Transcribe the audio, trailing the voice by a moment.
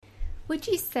Would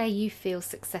you say you feel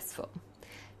successful?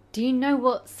 Do you know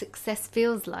what success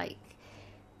feels like?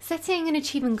 Setting and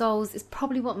achieving goals is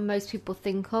probably what most people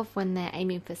think of when they're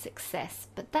aiming for success,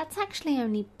 but that's actually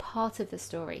only part of the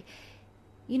story.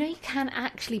 You know, you can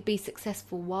actually be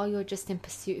successful while you're just in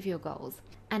pursuit of your goals.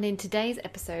 And in today's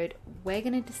episode, we're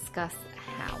going to discuss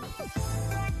how.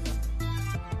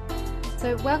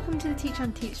 So welcome to the Teach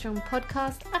on Teach Strong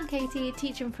podcast. I'm Katie, a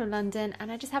teacher from London,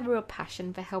 and I just have a real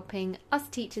passion for helping us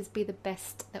teachers be the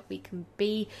best that we can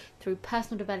be through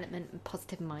personal development and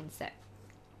positive mindset.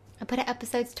 I put out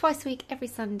episodes twice a week, every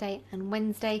Sunday and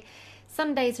Wednesday.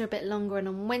 Sundays are a bit longer, and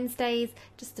on Wednesdays,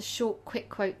 just a short, quick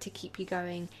quote to keep you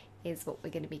going is what we're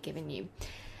going to be giving you.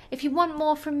 If you want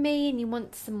more from me and you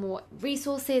want some more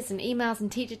resources and emails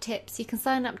and teacher tips, you can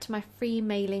sign up to my free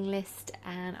mailing list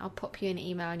and I'll pop you an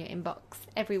email in your inbox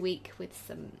every week with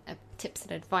some tips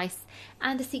and advice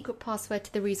and a secret password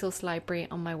to the resource library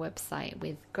on my website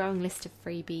with a growing list of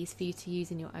freebies for you to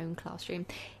use in your own classroom.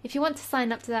 If you want to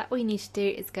sign up to that, all you need to do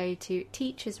is go to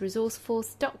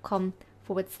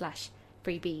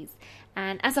teachersresourceforce.com/freebies.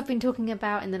 And as I've been talking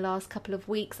about in the last couple of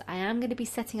weeks, I am going to be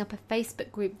setting up a Facebook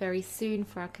group very soon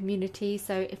for our community.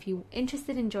 So if you're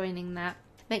interested in joining that,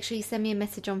 make sure you send me a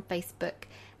message on Facebook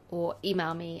or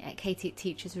email me at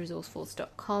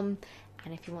katie@teachersresourceforce.com.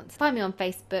 And if you want to find me on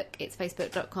Facebook, it's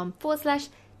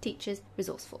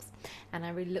facebook.com/teachersresourceforce. And I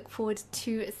really look forward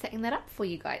to setting that up for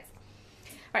you guys.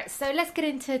 Right, so let's get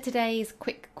into today's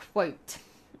quick quote.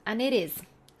 And it is,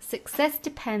 success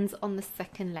depends on the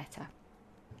second letter.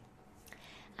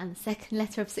 And the second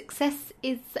letter of success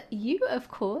is you, of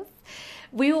course.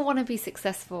 We all want to be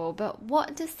successful, but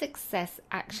what does success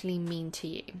actually mean to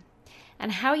you?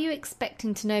 And how are you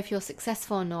expecting to know if you're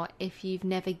successful or not if you've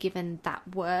never given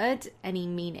that word any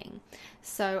meaning?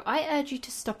 So I urge you to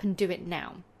stop and do it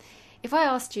now. If I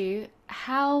asked you,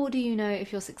 how do you know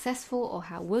if you're successful, or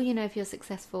how will you know if you're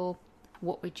successful,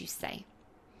 what would you say?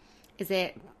 Is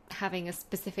it having a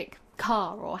specific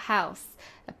car or house,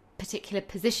 a particular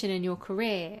position in your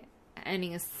career,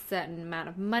 earning a certain amount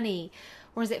of money,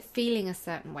 or is it feeling a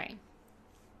certain way?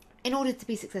 In order to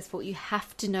be successful, you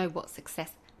have to know what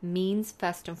success means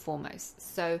first and foremost.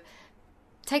 So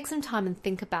take some time and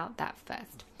think about that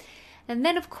first. And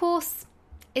then, of course,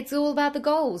 it's all about the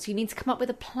goals. You need to come up with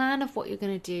a plan of what you're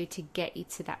going to do to get you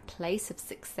to that place of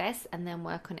success and then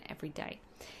work on it every day.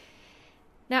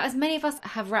 Now, as many of us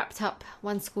have wrapped up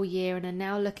one school year and are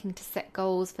now looking to set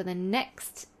goals for the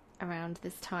next around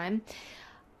this time,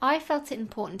 I felt it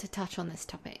important to touch on this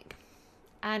topic.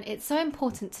 And it's so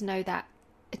important to know that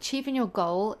achieving your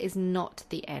goal is not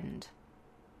the end.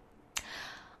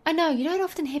 I know you don't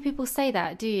often hear people say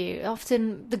that, do you?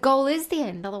 Often the goal is the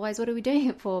end, otherwise what are we doing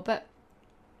it for? But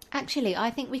actually,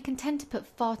 I think we can tend to put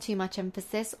far too much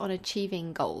emphasis on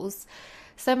achieving goals,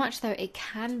 so much though it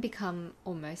can become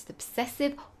almost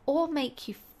obsessive or make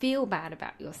you feel bad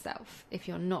about yourself if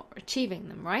you're not achieving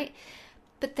them, right?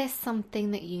 But there's something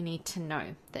that you need to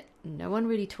know that no one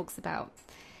really talks about,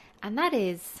 and that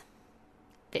is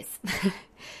this.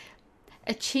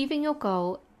 Achieving your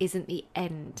goal isn't the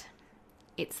end.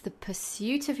 It's the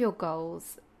pursuit of your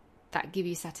goals that give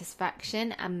you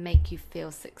satisfaction and make you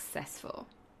feel successful.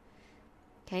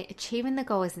 Okay, achieving the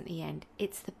goal isn't the end.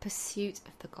 It's the pursuit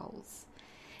of the goals.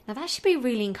 Now that should be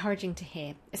really encouraging to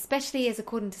hear, especially as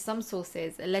according to some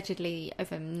sources, allegedly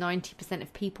over 90%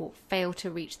 of people fail to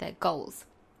reach their goals.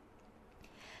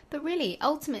 But really,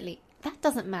 ultimately, that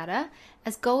doesn't matter,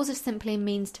 as goals are simply a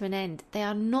means to an end. They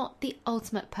are not the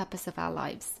ultimate purpose of our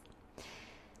lives.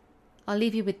 I'll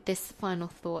leave you with this final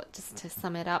thought just to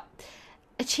sum it up.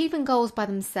 Achieving goals by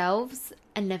themselves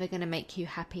are never going to make you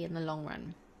happy in the long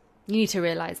run. You need to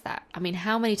realise that. I mean,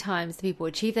 how many times do people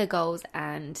achieve their goals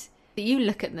and you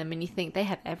look at them and you think they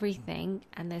have everything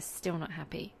and they're still not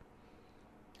happy?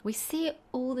 We see it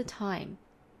all the time.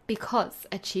 Because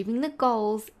achieving the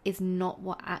goals is not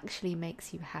what actually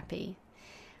makes you happy.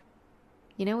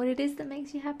 You know what it is that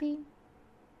makes you happy?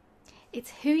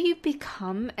 It's who you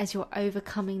become as you're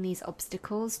overcoming these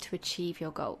obstacles to achieve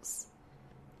your goals.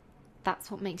 That's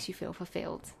what makes you feel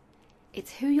fulfilled.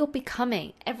 It's who you're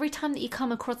becoming. Every time that you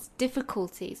come across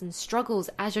difficulties and struggles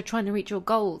as you're trying to reach your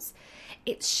goals,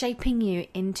 it's shaping you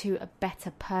into a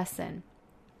better person.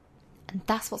 And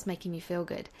that's what's making you feel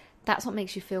good. That's what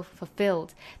makes you feel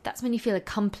fulfilled. That's when you feel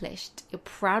accomplished. You're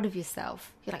proud of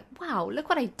yourself. You're like, wow, look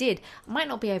what I did. I might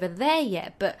not be over there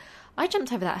yet, but I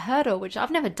jumped over that hurdle, which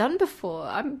I've never done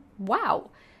before.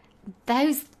 Wow.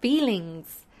 Those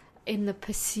feelings in the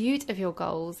pursuit of your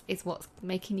goals is what's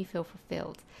making you feel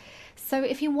fulfilled. So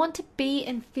if you want to be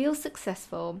and feel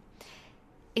successful,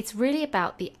 it's really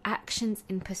about the actions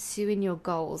in pursuing your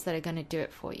goals that are going to do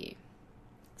it for you.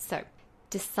 So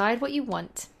decide what you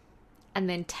want and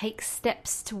then take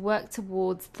steps to work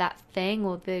towards that thing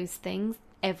or those things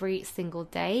every single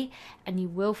day, and you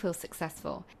will feel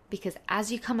successful. Because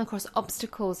as you come across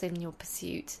obstacles in your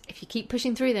pursuit, if you keep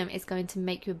pushing through them, it's going to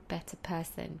make you a better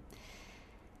person.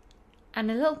 And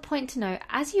a little point to know,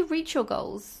 as you reach your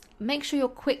goals, make sure you're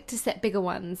quick to set bigger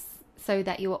ones so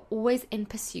that you are always in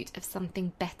pursuit of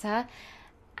something better.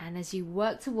 And as you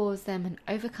work towards them and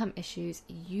overcome issues,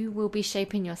 you will be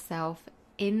shaping yourself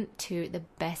into the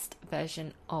best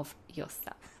version of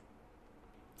yourself.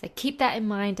 So keep that in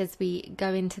mind as we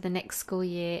go into the next school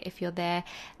year if you're there.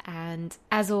 And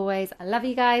as always, I love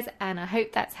you guys and I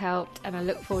hope that's helped, and I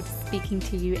look forward to speaking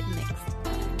to you next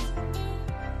time.